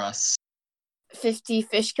numbers for us? 50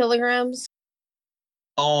 fish kilograms.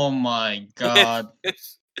 Oh my god. It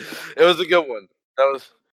was a good one. That was.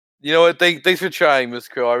 You know what? Thanks for trying, Miss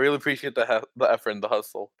Crow. I really appreciate the effort and the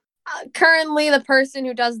hustle. Currently, the person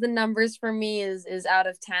who does the numbers for me is out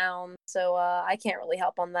of town, so I can't really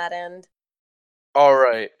help on that end. All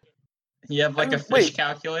right. You have like a fish Wait,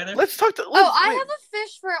 calculator? Let's talk to. I have a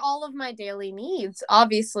fish for all of my daily needs,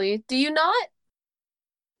 obviously. Do you not?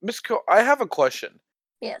 Miss Crow, I have a question.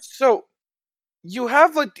 Yes. So, you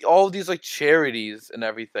have like all of these like charities and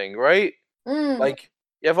everything, right? Mm. Like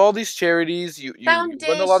you have all these charities. You run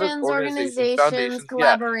a lot of Foundations, organizations, organizations,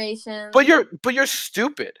 yeah. collaborations. But you're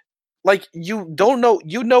stupid. Like you don't know.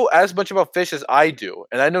 You know as much about fish as I do,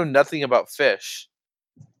 and I know nothing about fish.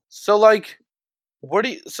 So like,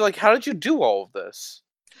 how did you do all of this?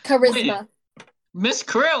 Charisma. Miss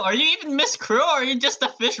Krill, are you even Miss Krill, or are you just a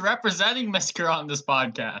fish representing Miss Krill on this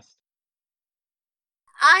podcast?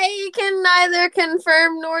 I can neither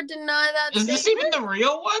confirm nor deny that. Is this even the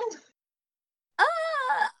real one?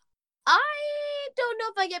 I don't know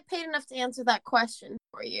if I get paid enough to answer that question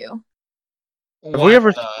for you.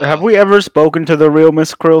 Have we ever spoken to the real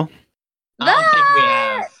Miss Krill? I don't think we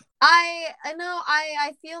have. I know.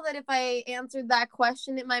 I feel that if I answered that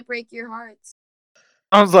question, it might break your hearts.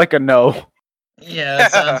 Sounds like a no. Yeah,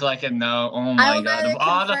 that sounds like a no. Oh I my will god. neither Of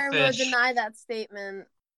all the confirm or fish. deny that statement.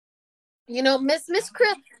 You know, Miss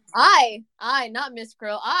Krill. Not Miss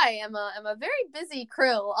Krill. I am a very busy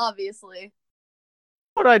Krill, obviously.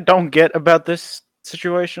 What I don't get about this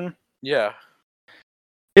situation, Yeah.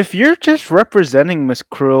 if you're just representing Miss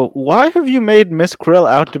Krill, why have you made Miss Krill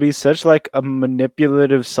out to be such like a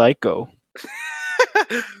manipulative psycho?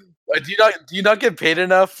 Do you not get paid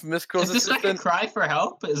enough, Miss Crow's Is this like a assistant? cry for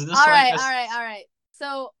help? Is this All like right.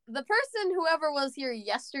 So the person, whoever was here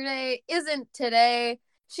yesterday, isn't today.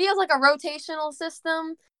 She has like a rotational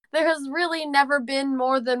system. There has really never been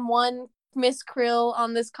more than one Miss Krill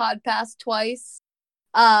on this Codpast twice.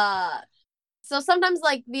 So sometimes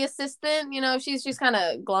like the assistant, she's kind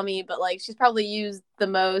of glummy, but like she's probably used the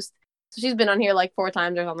most. So she's been on here like 4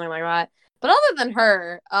 times or something like that. But other than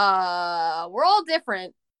her, we're all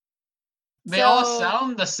different. They all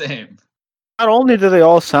sound the same. Not only do they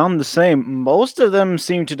all sound the same, most of them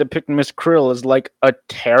seem to depict Miss Krill as like a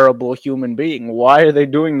terrible human being. Why are they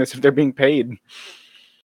doing this if they're being paid?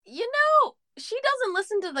 She doesn't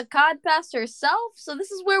listen to the Codpast herself, so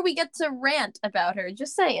this is where we get to rant about her.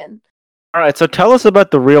 Just saying. All right, so tell us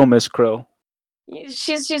about the real Miss Krill.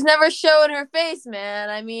 She's never showed her face, man.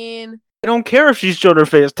 I mean, I don't care if she's showed her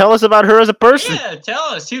face. Tell us about her as a person. Yeah, tell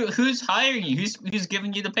us who's hiring you. Who's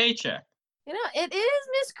giving you the paycheck? It is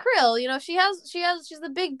Miss Krill. She's the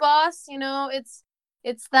big boss.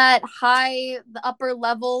 It's that the upper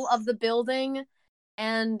level of the building,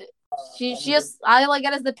 and she just all I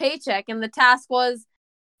got is the paycheck, and the task was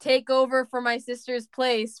take over for my sister's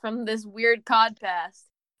place from this weird Codpast.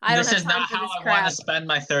 This is not how I want to spend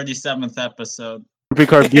my 37th episode.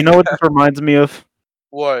 Picard, do you know what this reminds me of?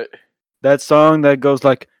 What? That song that goes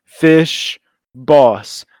like, "Fish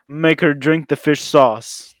boss, make her drink the fish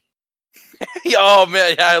sauce." Oh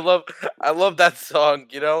man, yeah, I love that song.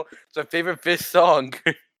 It's my favorite fish song.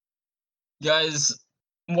 Guys,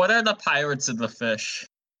 what are the pirates of the fish?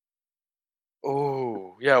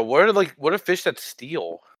 Oh yeah, what are fish that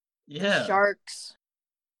steal? Yeah, Sharks.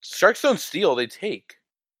 Sharks don't steal; they take.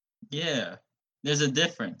 yeah. There's a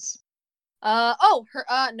difference. No,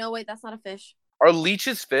 wait, that's not a fish. Are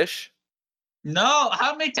leeches fish? No,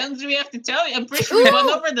 how many times do we have to tell you? I'm pretty sure we went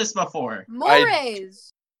over this before.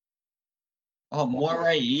 Morays. Oh,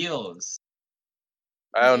 moray eels.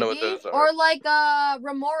 I don't know what Maybe? those are. Or like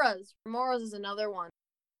remoras. Remoras is another one.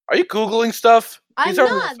 Are you googling stuff? I'm These are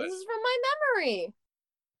real not. fish. This is from my memory.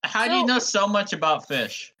 How do you know so much about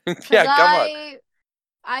fish? Yeah, come on.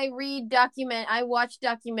 I watch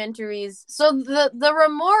documentaries. So the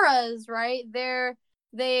remoras, right?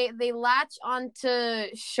 They latch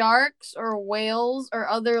onto sharks or whales or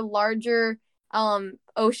other larger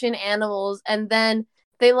ocean animals, and then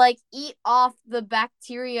they like eat off the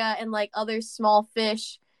bacteria and like other small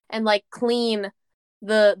fish and like clean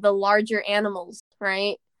the larger animals,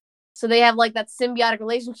 right? So they have like that symbiotic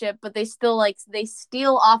relationship, but they still they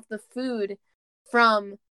steal off the food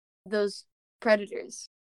from those predators.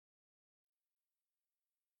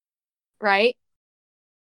 Right?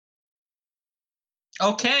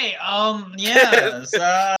 Okay, yes,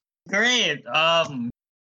 great.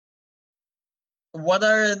 What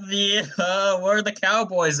are the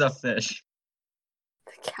cowboys of fish?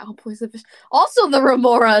 The cowboys of fish. Also the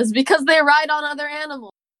remoras, because they ride on other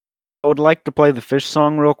animals. I would like to play the fish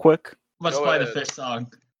song real quick. Let's Go play the ahead. fish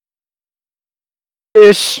song.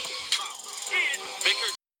 Fish.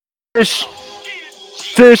 Fish.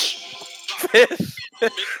 Fish. Fish.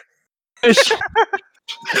 Fish.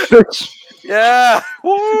 Fish. Yeah.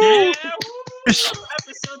 Woo. Yeah, Fish.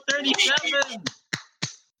 episode 37.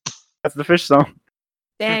 That's the fish song.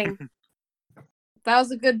 Dang. That was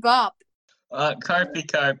a good bop.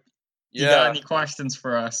 Carpy Carp, you Yeah. got any questions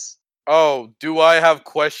for us? Oh, do I have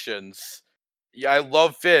questions? Yeah, I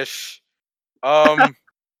love fish. That's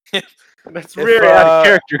If, really out of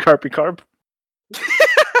character, Carpy Carp.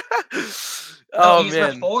 Oh he's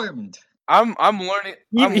man, reformed. I'm learning.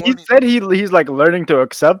 He said he's like learning to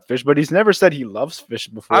accept fish, but he's never said he loves fish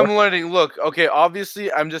before. I'm learning. Look, okay, obviously,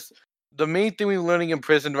 the main thing we're learning in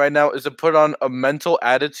prison right now is to put on a mental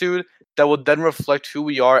attitude that will then reflect who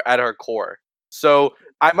we are at our core. So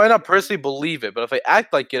I might not personally believe it, but if I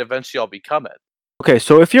act like it, eventually I'll become it. Okay,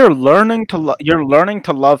 so if you're learning to you're learning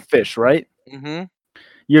to love fish, right? Mm-hmm.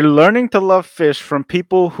 You're learning to love fish from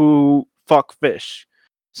people who fuck fish.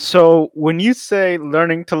 So when you say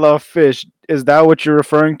learning to love fish, is that what you're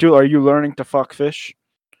referring to? Are you learning to fuck fish?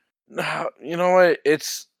 You know what?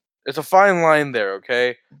 It's a fine line there,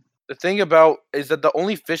 okay? The thing about is that the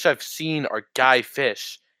only fish I've seen are guy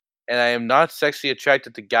fish. and I am not sexually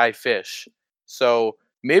attracted to guy fish. So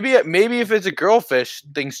maybe if it's a girl fish,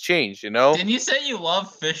 things change. Didn't you say you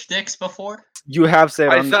love fish sticks before? You have said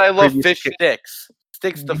I on said I love previous fish ca- sticks.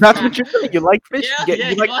 Sticks to That's fish. what you said. You like fish. Yeah, You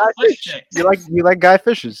you like love guy fish fish. sticks. You like guy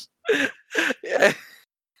fishes. Yeah.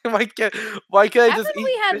 Why can't I just Haven't eat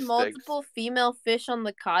we had fish sticks? multiple female fish on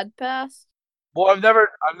the Codpast? Well, I've never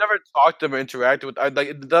talked to them or interacted with.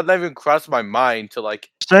 It doesn't even cross my mind to like.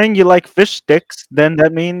 Saying you like fish sticks, then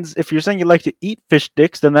that means if you're saying you like to eat fish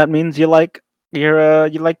sticks, then that means you like you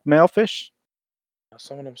like male fish. That's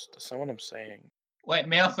not what I'm saying. Wait,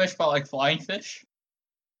 male fish, but like flying fish?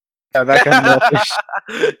 Yeah, that kind of male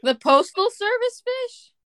fish. The Postal Service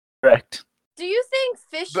fish? Correct. Do you think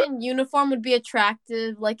fish But- in uniform would be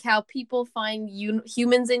attractive, like how people find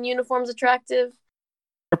humans in uniforms attractive?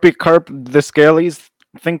 Carp, the scalies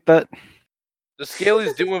think that. The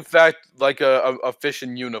scalies do in fact like a fish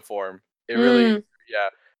in uniform. It really, yeah.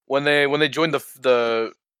 When they joined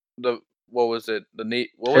the what was it?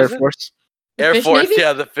 What Air was it? Force. The Air fish Force, Navy?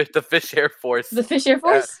 yeah, the fish Air Force. The Fish Air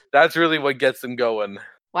Force? That's really what gets them going.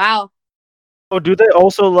 Wow. Oh, do they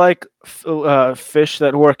also like fish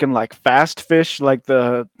that work in like fast fish, like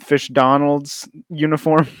the Fish Donald's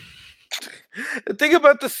uniform? The thing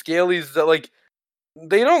about the scalies is that like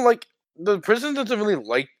they don't like the prison doesn't really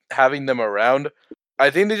like having them around. I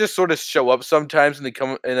think they just sort of show up sometimes and they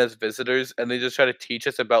come in as visitors and they just try to teach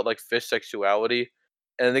us about like fish sexuality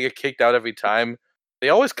and they get kicked out every time. They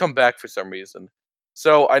always come back for some reason.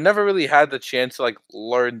 So I never really had the chance to like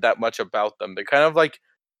learn that much about them. They're kind of like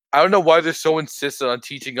I don't know why they're so insistent on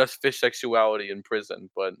teaching us fish sexuality in prison,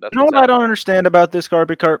 but that's You know what's what I don't understand about this,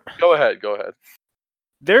 Carpy Carp? Go ahead.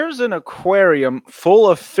 There's an aquarium full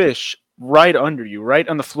of fish right under you, right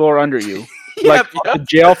on the floor under you. Like Yep. a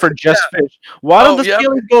jail for just fish. Why don't the yep.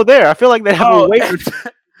 scalies go there? I feel like they have a way.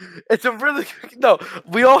 It's a really no.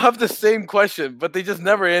 We all have the same question, but they just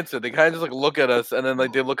never answer. They kind of just like look at us and then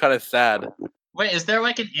like they look kind of sad. Wait, is there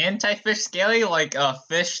like an anti-fish scaly, like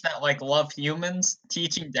fish that like love humans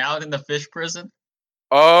teaching down in the fish prison?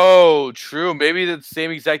 Oh, true. Maybe the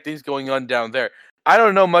same exact thing's going on down there. I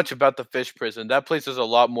don't know much about the fish prison. That place is a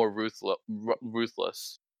lot more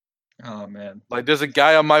ruthless. Oh man. Like, there's a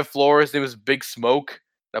guy on my floor. His name is Big Smoke.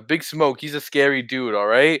 Now, Big Smoke, he's a scary dude, all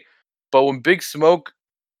right. But when Big Smoke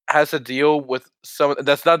has to deal with some,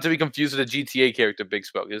 that's not to be confused with the GTA character Big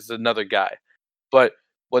Smoke. This is another guy. But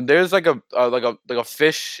when there's like a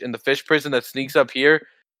fish in the fish prison that sneaks up here,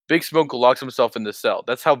 Big Smoke locks himself in the cell.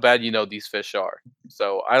 That's how bad you know these fish are.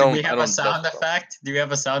 So I don't. Do we have I a don't sound mess with them. effect? Do we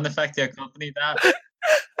have a sound effect to accompany that?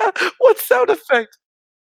 What sound effect?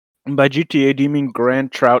 By GTA, do you mean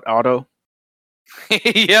Grand Trout Auto?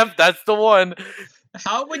 Yep, that's the one.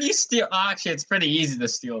 How would you steal? Actually, it's pretty easy to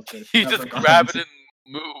steal fish. You Never just mind. grab it and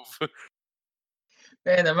move.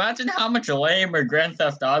 Man, imagine how much lamer Grand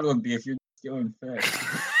Theft Auto would be if you're stealing fish.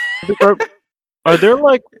 Are there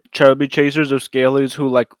like chubby chasers of scalies who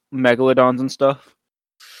like megalodons and stuff?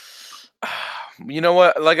 You know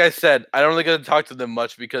what? Like I said, I don't really get to talk to them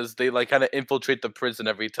much because they like kind of infiltrate the prison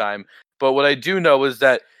every time. But what I do know is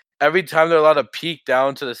that every time they're allowed to peek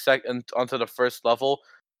down to the second onto the first level,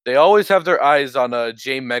 they always have their eyes on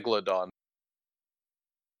J Megalodon.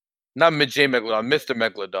 Not J Megalodon, Mr.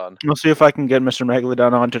 Megalodon. I'll see if I can get Mr.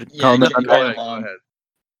 Megalodon on to Yeah, comment you on can that. go ahead.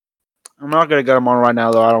 I'm not gonna get him on right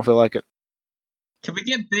now though. I don't feel like it. Can we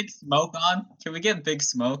get Big Smoke on? Can we get Big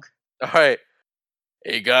Smoke? All right.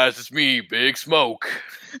 Hey guys, it's me, Big Smoke.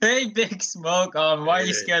 Hey, Big Smoke. Why are you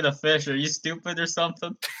Hey. scared of fish? Are you stupid or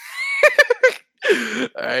something?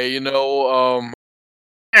 Hey,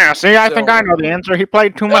 Yeah, see, I think I So- know the answer. He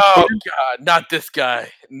played too much. Oh god, not this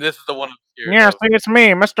guy. This is the one I'm scared Yeah, of. see, it's me,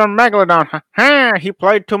 Mr. Megalodon. Ha! He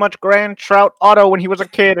played too much Grand Trout Auto when he was a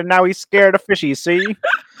kid, and now he's scared of fishies. See?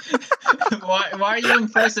 why are you in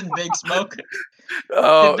prison, Big Smoke?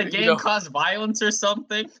 Oh, Did the game cause violence or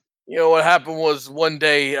something? you know what happened was one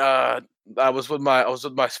day I was with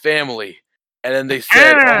my family, and then they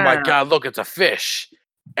said, "Oh my Ah. god, look, it's a fish,"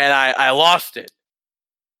 and I lost it.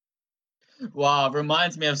 Wow,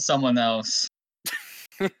 reminds me of someone else.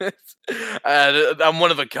 I'm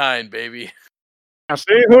one of a kind, baby. Now,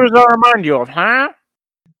 see, who does that remind you of, huh?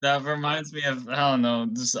 That reminds me of, I don't know,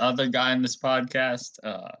 this other guy in this podcast.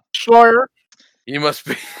 Sawyer? You must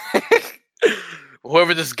be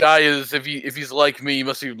whoever this guy is. If he's like me, he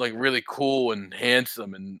must be like really cool and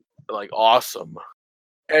handsome and like awesome.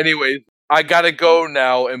 Anyways, I gotta go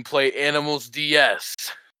now and play Animals DS.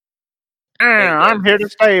 I'm here to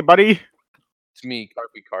stay, buddy. It's me,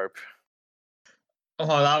 Carpy Carp. Oh,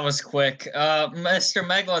 that was quick. Mr.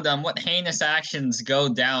 Megalodon, what heinous actions go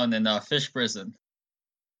down in a fish prison?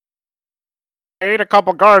 I ate a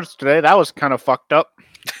couple guards today. That was kind of fucked up.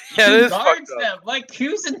 Yeah, it Who is fucked guards up. them? Like,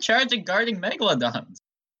 who's in charge of guarding megalodons?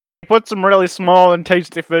 Put some really small and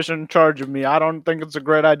tasty fish in charge of me. I don't think it's a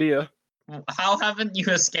great idea. How haven't you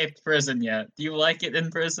escaped prison yet? Do you like it in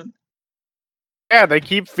prison? Yeah, they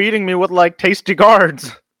keep feeding me with like tasty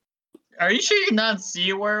guards. Are you sure you're not in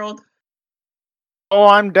SeaWorld? Oh,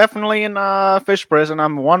 I'm definitely in fish prison.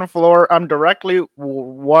 I'm one floor. I'm directly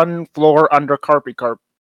one floor under Carpy Carp.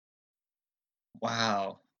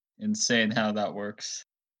 Wow. Insane how that works.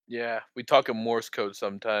 Yeah, we talk in Morse code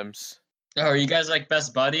sometimes. Oh, are you guys like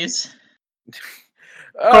best buddies?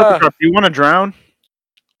 Carpy Carp, do you want to drown?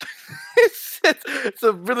 It's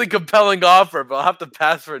a really compelling offer, but I'll have to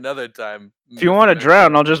pass for another time. If you want to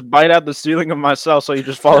drown, I'll just bite out the ceiling of my cell so you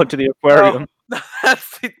just fall into the aquarium.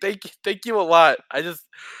 Thank you a lot. I just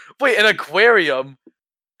wait, an aquarium?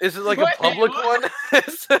 Is it like a Wait, public what?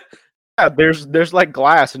 one? Yeah, there's like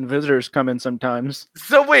glass and visitors come in sometimes.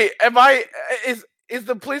 So wait, is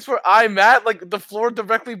the place where I'm at, like the floor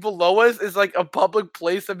directly below us, is like a public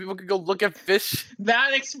place that people can go look at fish?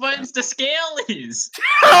 That explains the scalies.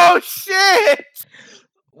 Oh shit!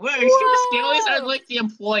 Wait, are you sure the scalies are Whoa! like the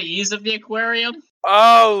employees of the aquarium?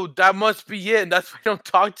 Oh, that must be it, and that's why they don't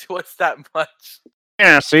talk to us that much.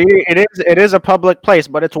 Yeah, see, it is a public place,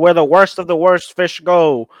 but it's where the worst of the worst fish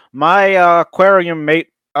go. My aquarium mate,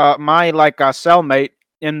 my cellmate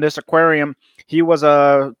in this aquarium, he was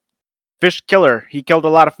a fish killer. He killed a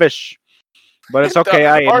lot of fish, but it's okay.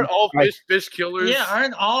 Aren't all fish killers? Yeah,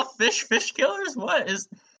 aren't all fish killers? What is?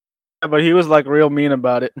 But he was like real mean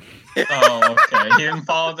about it. Oh, okay. He didn't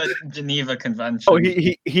follow the Geneva Convention. Oh,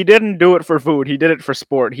 he didn't do it for food. He did it for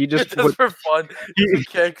sport. He just Just for fun. he,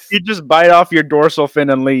 Kicks. he just bite off your dorsal fin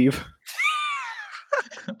and leave.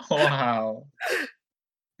 Wow,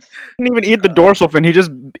 He didn't even eat the dorsal fin. He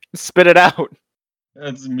just spit it out.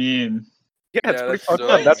 that's mean. Yeah, it's Yeah, pretty that's fucked so-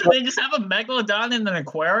 up. Wait, That's so they just have a megalodon in an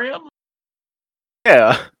aquarium?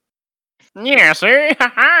 yeah. Yeah, see?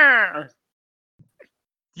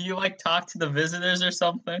 Do you like talk to the visitors or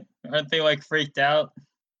something? Aren't they like freaked out?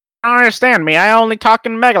 Don't understand me. I only talk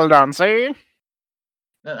in megalodon. See?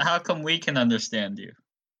 How come we can understand you?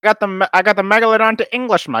 I got the megalodon to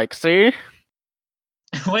English mic. See?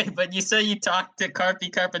 Wait, but you said you talked to Carpy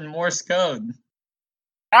Carp in Morse code.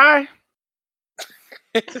 I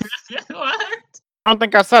What? don't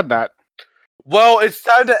think I said that. Well, it's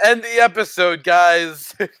time to end the episode,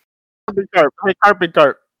 guys. Carpy Carp. Hey, Carpy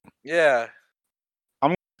Carp. Yeah.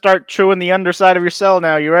 Start chewing the underside of your cell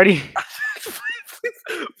now. You ready?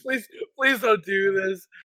 please don't do this.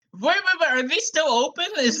 Wait, are they still open?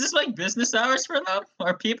 Is this like business hours for them?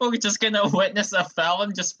 Are people just gonna witness a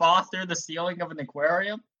felon just fall through the ceiling of an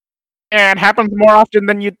aquarium? Yeah, it happens more often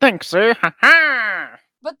than you'd think, see? Ha ha!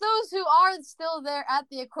 But those who are still there at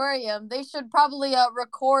the aquarium, they should probably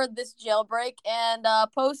record this jailbreak and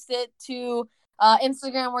post it to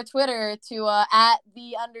Instagram or Twitter to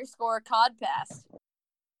 @the_Codpast.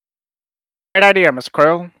 Great idea, Miss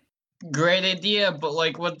Krill. Great idea, but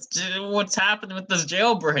like, what's happening with this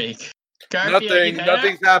jailbreak? Carpy, are you there?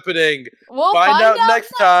 Nothing's happening. We'll Find out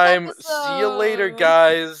next time. episode. See you later,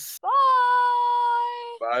 guys.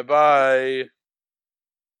 Bye. Bye bye.